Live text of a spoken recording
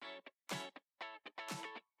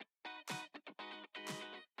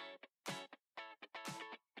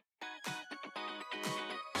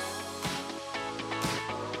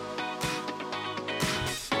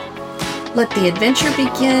Let the adventure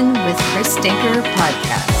begin with Chris Stinker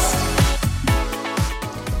Podcast.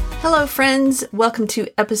 Hello, friends. Welcome to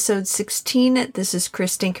episode 16. This is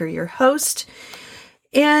Chris Stinker, your host.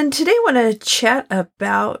 And today I want to chat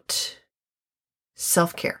about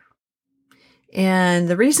self-care. And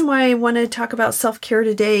the reason why I want to talk about self-care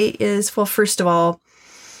today is, well, first of all,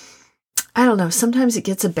 I don't know, sometimes it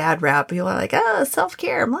gets a bad rap. People are like, oh,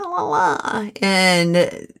 self-care, blah, blah, blah.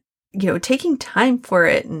 And taking time for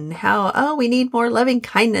it and how, oh, we need more loving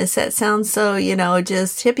kindness. That sounds so,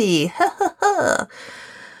 just hippie.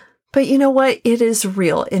 But you know what? It is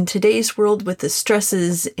real in today's world with the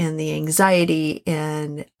stresses and the anxiety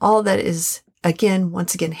and all that is,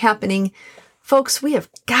 once again happening. Folks, we have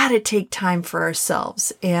got to take time for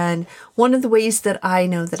ourselves. And one of the ways that I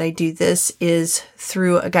know that I do this is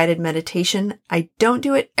through a guided meditation. I don't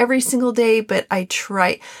do it every single day, but I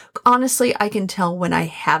try. Honestly, I can tell when I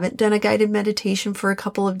haven't done a guided meditation for a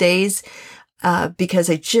couple of days because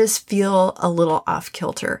I just feel a little off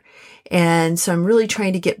kilter. And so I'm really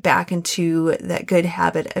trying to get back into that good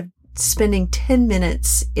habit of spending 10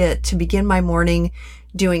 minutes to begin my morning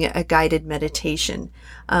doing a guided meditation.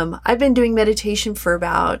 I've been doing meditation for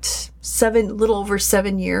about little over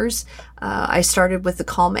 7 years. I started with the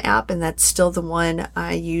Calm app, and that's still the one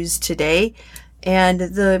I use today. And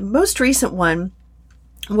the most recent one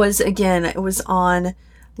was, it was on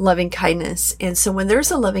loving kindness. And so when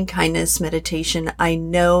there's a loving kindness meditation, I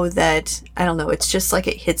know that, it's just like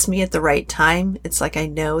it hits me at the right time. It's like I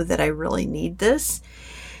know that I really need this.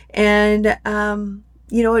 And,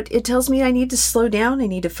 it tells me I need to slow down. I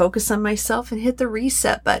need to focus on myself and hit the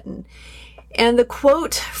reset button. And the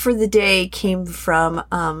quote for the day came from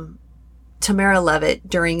Tamara Levitt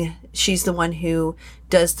she's the one who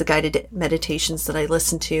does the guided meditations that I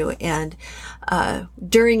listen to. And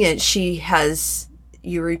during it, she has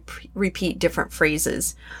you repeat different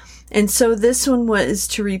phrases. And so this one was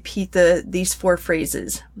to repeat these 4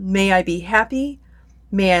 phrases. May I be happy.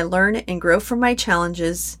 May I learn and grow from my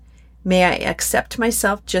challenges. May I accept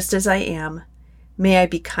myself just as I am. May I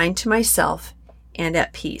be kind to myself and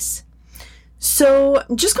at peace. So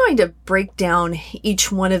I'm just going to break down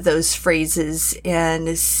each one of those phrases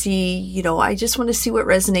and see, I just want to see what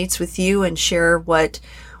resonates with you and share what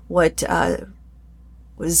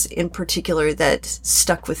was in particular that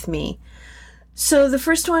stuck with me. So the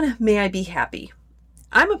first one, may I be happy.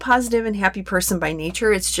 I'm a positive and happy person by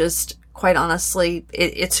nature. It's just, quite honestly,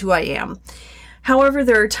 it's who I am. However,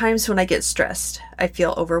 there are times when I get stressed. I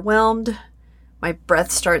feel overwhelmed. My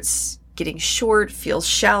breath starts getting short, feels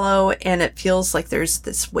shallow, and it feels like there's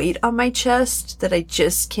this weight on my chest that I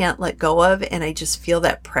just can't let go of, and I just feel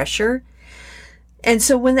that pressure. And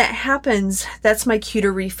so when that happens, that's my cue to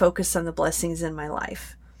refocus on the blessings in my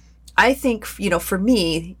life. I think, for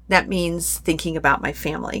me, that means thinking about my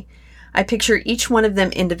family. I picture each one of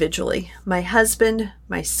them individually. My husband,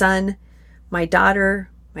 my son, my daughter,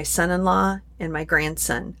 my son-in-law, and my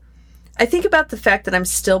grandson. I think about the fact that I'm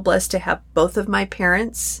still blessed to have both of my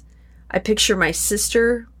parents. I picture my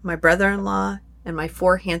sister, my brother-in-law, and my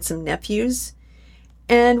 4 handsome nephews.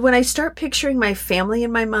 And when I start picturing my family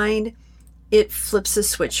in my mind, it flips a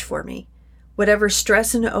switch for me. Whatever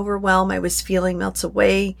stress and overwhelm I was feeling melts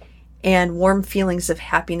away, and warm feelings of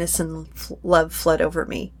happiness and love flood over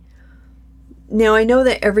me. Now, I know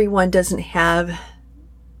that everyone doesn't have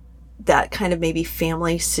that kind of maybe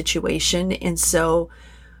family situation. And so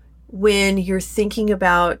when you're thinking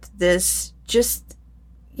about this, just,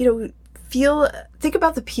 think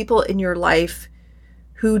about the people in your life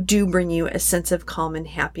who do bring you a sense of calm and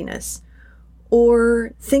happiness.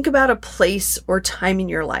 Or think about a place or time in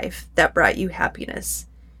your life that brought you happiness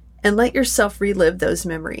and let yourself relive those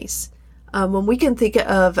memories. When we can think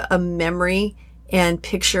of a memory and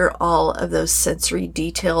picture all of those sensory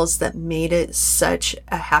details that made it such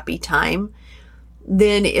a happy time,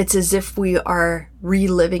 then it's as if we are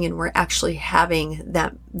reliving and we're actually having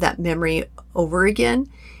that memory over again.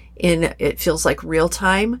 And it feels like real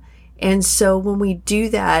time. And so when we do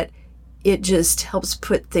that, it just helps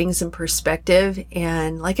put things in perspective.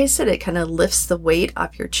 And like I said, it kind of lifts the weight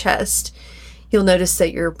off your chest. You'll notice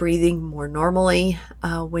that you're breathing more normally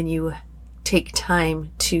when you take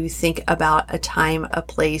time to think about a time, a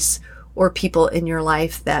place, or people in your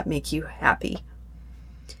life that make you happy.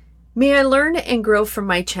 May I learn and grow from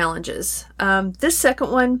my challenges. This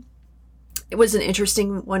second one, it was an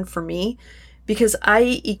interesting one for me because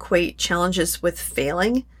I equate challenges with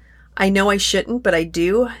failing. I know I shouldn't, but I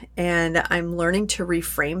do, and I'm learning to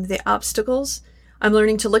reframe the obstacles. I'm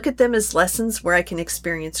learning to look at them as lessons where I can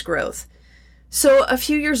experience growth. So a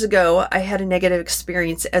few years ago, I had a negative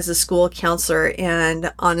experience as a school counselor,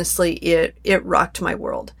 and honestly, it rocked my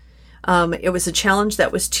world. It was a challenge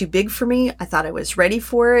that was too big for me. I thought I was ready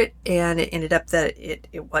for it, and it ended up that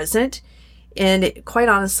it wasn't. And quite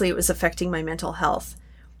honestly, it was affecting my mental health.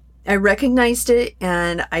 I recognized it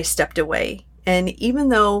and I stepped away. And even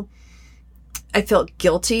though I felt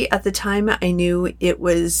guilty at the time, I knew it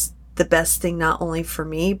was the best thing, not only for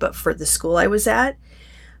me, but for the school I was at.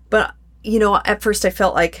 But, at first I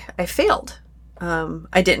felt like I failed.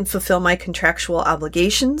 I didn't fulfill my contractual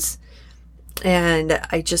obligations. And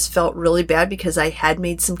I just felt really bad because I had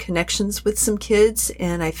made some connections with some kids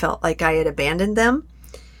and I felt like I had abandoned them.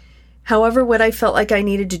 However, what I felt like I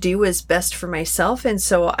needed to do was best for myself. And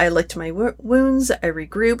so I licked my wounds, I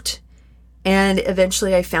regrouped, and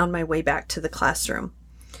eventually I found my way back to the classroom.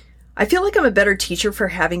 I feel like I'm a better teacher for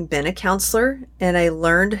having been a counselor, and I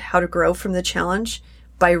learned how to grow from the challenge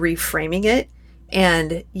by reframing it.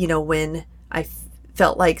 And, when I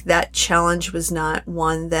felt like that challenge was not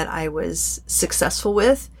one that I was successful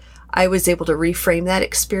with, I was able to reframe that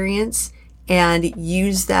experience and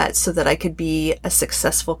use that so that I could be a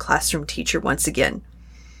successful classroom teacher once again.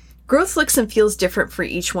 Growth looks and feels different for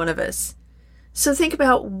each one of us. So think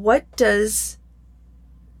about, what does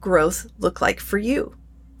growth look like for you?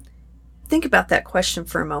 Think about that question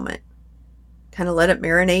for a moment. Kind of let it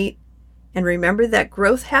marinate, and remember that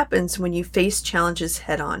growth happens when you face challenges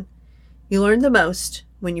head on. You learn the most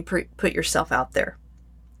when you put yourself out there.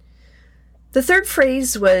 The third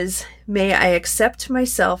phrase was, may I accept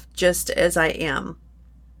myself just as I am.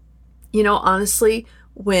 Honestly,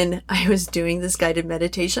 when I was doing this guided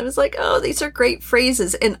meditation, I was like, oh, these are great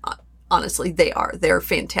phrases. And honestly, they're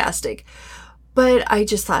fantastic. But I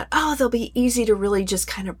just thought, oh, they'll be easy to really just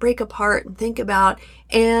kind of break apart and think about.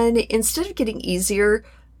 And instead of getting easier,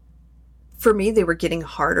 for me, they were getting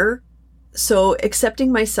harder. So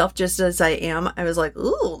accepting myself just as I am, I was like,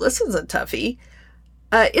 ooh, this is a toughie.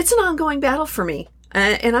 It's an ongoing battle for me,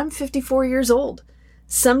 and I'm 54 years old.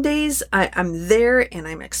 Some days I'm there and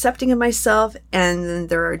I'm accepting of myself, and then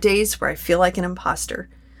there are days where I feel like an imposter.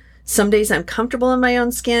 Some days I'm comfortable in my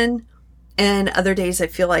own skin, and other days I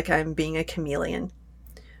feel like I'm being a chameleon.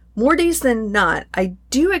 More days than not, I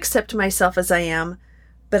do accept myself as I am,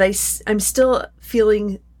 but I'm still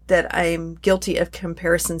feeling that I'm guilty of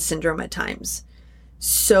comparison syndrome at times.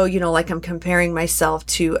 So, like I'm comparing myself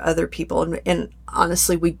to other people. And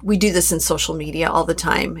honestly, we do this in social media all the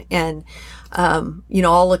time. And,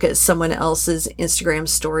 I'll look at someone else's Instagram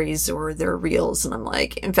stories or their reels. And I'm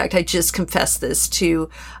like, in fact, I just confessed this to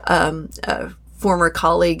a former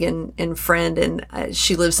colleague and friend, and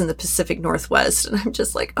she lives in the Pacific Northwest. And I'm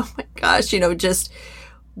just like, oh my gosh, just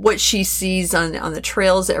what she sees on the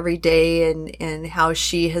trails every day, and how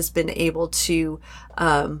she has been able to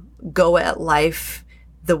go at life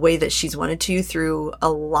the way that she's wanted to through a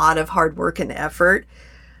lot of hard work and effort.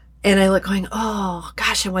 And I look going, oh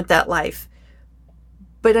gosh, I want that life.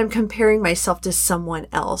 But I'm comparing myself to someone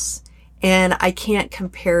else, and I can't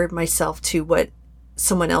compare myself to what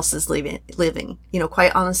someone else is living.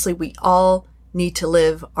 Quite honestly, we all need to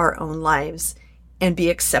live our own lives and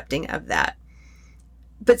be accepting of that.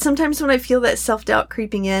 But sometimes when I feel that self-doubt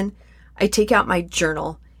creeping in, I take out my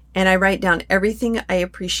journal and I write down everything I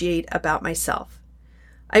appreciate about myself.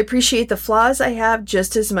 I appreciate the flaws I have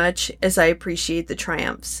just as much as I appreciate the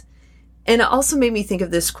triumphs. And it also made me think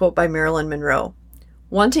of this quote by Marilyn Monroe.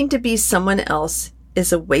 Wanting to be someone else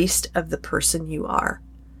is a waste of the person you are.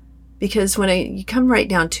 Because when you come right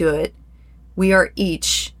down to it, we are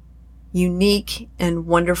each unique and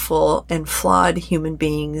wonderful and flawed human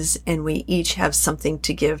beings, and we each have something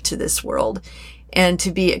to give to this world. And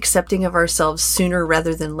to be accepting of ourselves sooner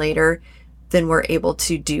rather than later, then we're able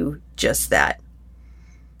to do just that.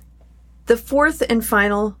 The fourth and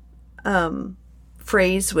final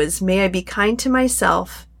phrase was, may I be kind to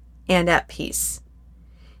myself and at peace.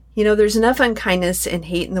 There's enough unkindness and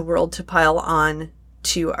hate in the world to pile on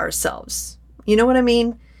to ourselves. You know what I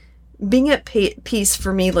mean? Being at peace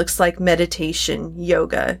for me looks like meditation,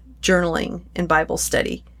 yoga, journaling, and Bible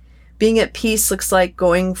study. Being at peace looks like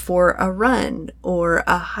going for a run or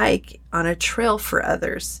a hike on a trail for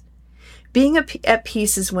others. Being at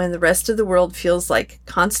peace is when the rest of the world feels like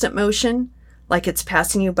constant motion, like it's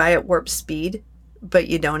passing you by at warp speed, but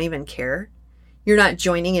you don't even care. You're not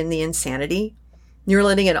joining in the insanity. You're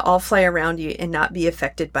letting it all fly around you and not be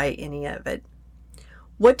affected by any of it.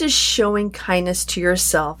 What does showing kindness to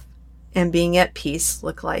yourself and being at peace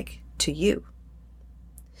look like to you?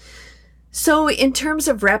 So in terms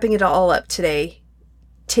of wrapping it all up today,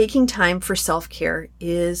 taking time for self-care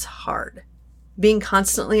is hard. Being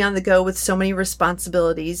constantly on the go with so many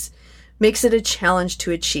responsibilities makes it a challenge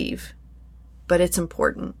to achieve, but it's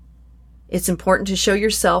important. It's important to show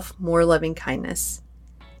yourself more loving kindness.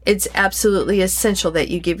 It's absolutely essential that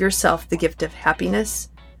you give yourself the gift of happiness,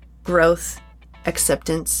 growth,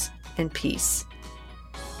 acceptance, and peace.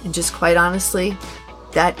 And just quite honestly,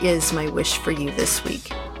 that is my wish for you this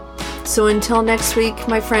week. So until next week,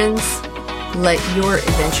 my friends, let your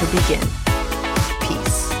adventure begin.